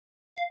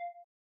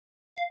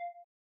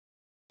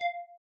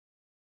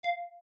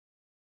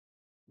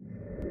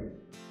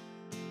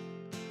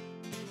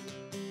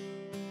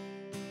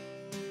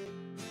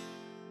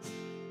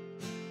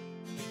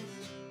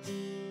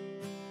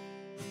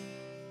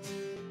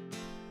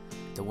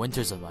The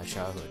winters of my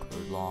childhood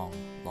were long,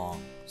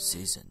 long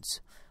seasons.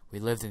 We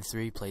lived in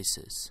 3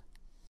 places: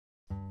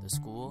 the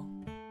school,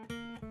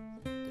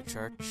 the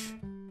church,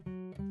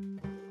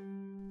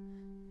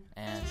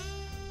 and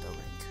the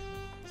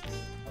rink.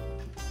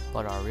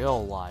 But our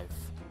real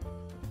life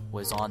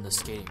was on the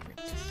skating rink.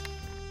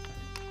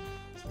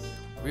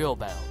 Real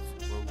battles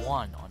were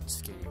won on the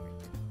skating rink.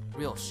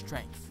 Real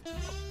strength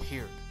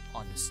appeared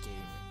on the skating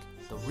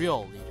rink. The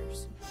real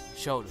leaders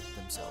showed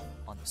themselves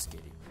on the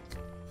skating rink.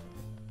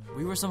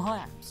 We were some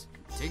halves,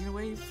 taken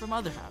away from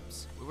other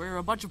halves. We were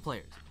a bunch of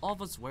players, all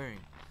of us wearing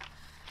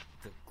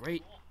the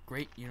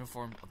great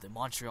uniform of the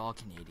Montreal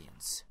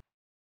Canadiens.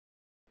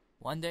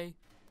 One day,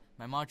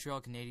 my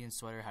Montreal Canadiens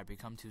sweater had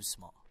become too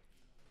small.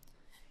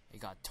 It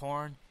got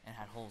torn and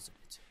had holes in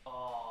it.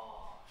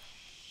 Oh,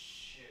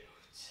 shoot.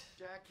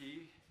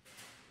 Jackie,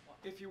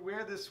 if you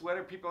wear this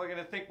sweater, people are going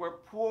to think we're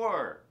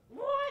poor.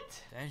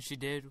 What? Then she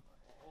did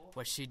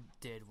what she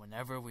did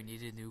whenever we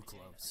needed new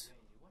clothes.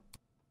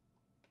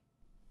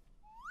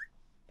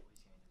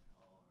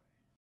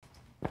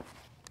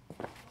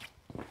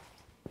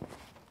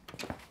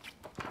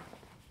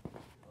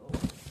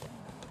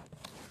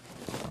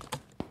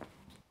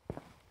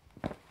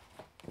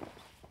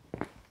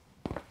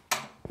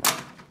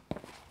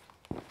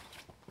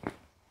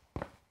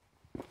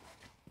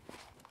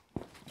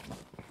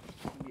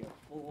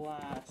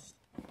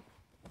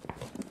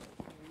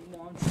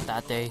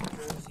 That day,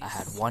 I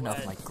had one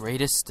of my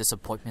greatest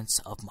disappointments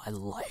of my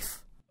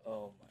life.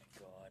 Oh my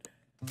god.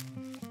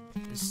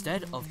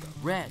 Instead of the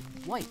red,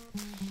 white,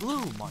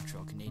 blue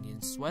Montreal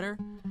Canadiens sweater,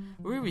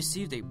 we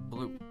received a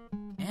blue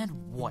and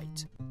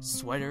white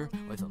sweater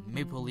with a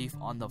maple leaf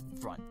on the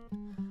front.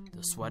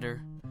 The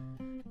sweater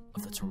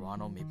of the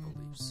Toronto Maple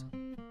Leafs.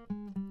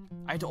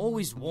 I'd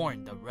always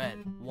worn the red,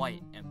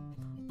 white, and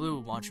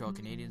blue Montreal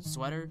Canadiens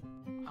sweater.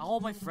 All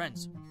my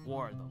friends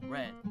wore the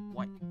red,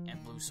 white,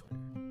 and blue sweater.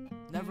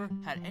 Never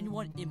had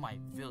anyone in my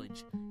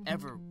village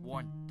ever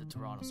worn the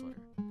Toronto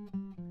sweater.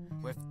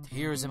 With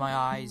tears in my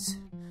eyes,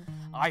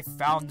 I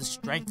found the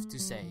strength to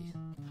say,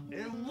 I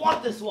didn't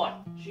want this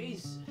one!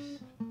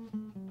 Jesus.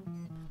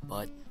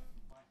 But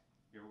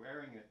You're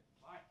wearing it.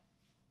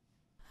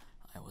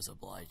 I was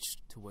obliged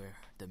to wear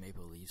the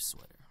Maple Leaf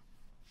sweater.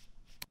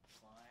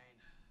 Fine.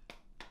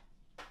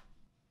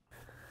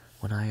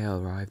 When I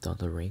arrived on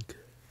the rink,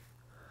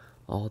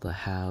 all the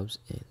halves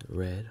in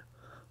red,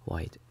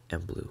 white,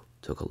 and blue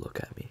took a look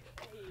at me.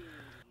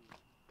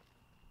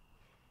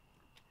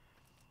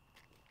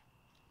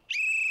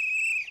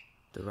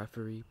 The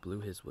referee blew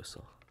his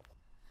whistle.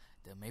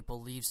 The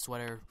Maple Leaf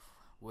sweater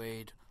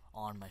weighed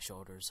on my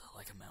shoulders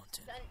like a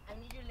mountain. Son, I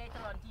need you later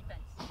on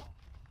defense.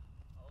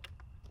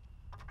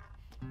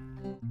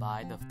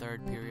 By the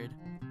 3rd period,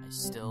 I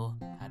still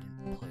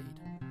hadn't played.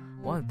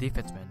 One of the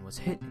defensemen was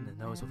hit in the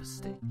nose with a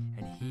stick,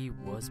 and he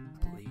was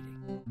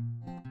bleeding.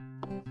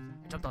 I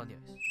jumped on the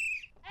ice.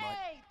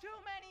 Hey, too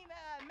many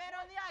men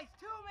on the ice.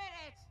 2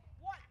 minutes.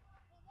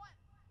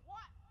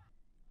 What?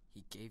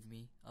 He gave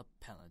me a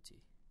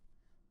penalty.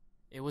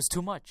 It was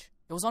too much.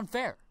 It was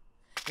unfair.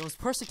 It was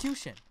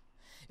persecution.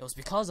 It was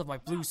because of my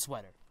blue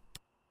sweater.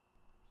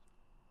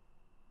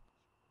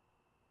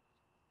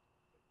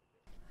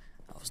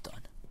 I was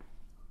done.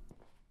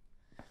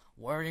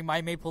 Wearing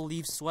my Maple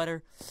Leaf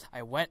sweater,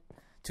 I went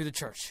to the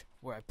church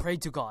where I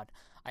prayed to God.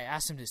 I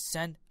asked him to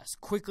send as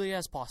quickly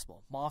as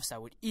possible moths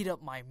that would eat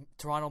up my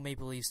Toronto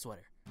Maple Leaf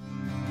sweater.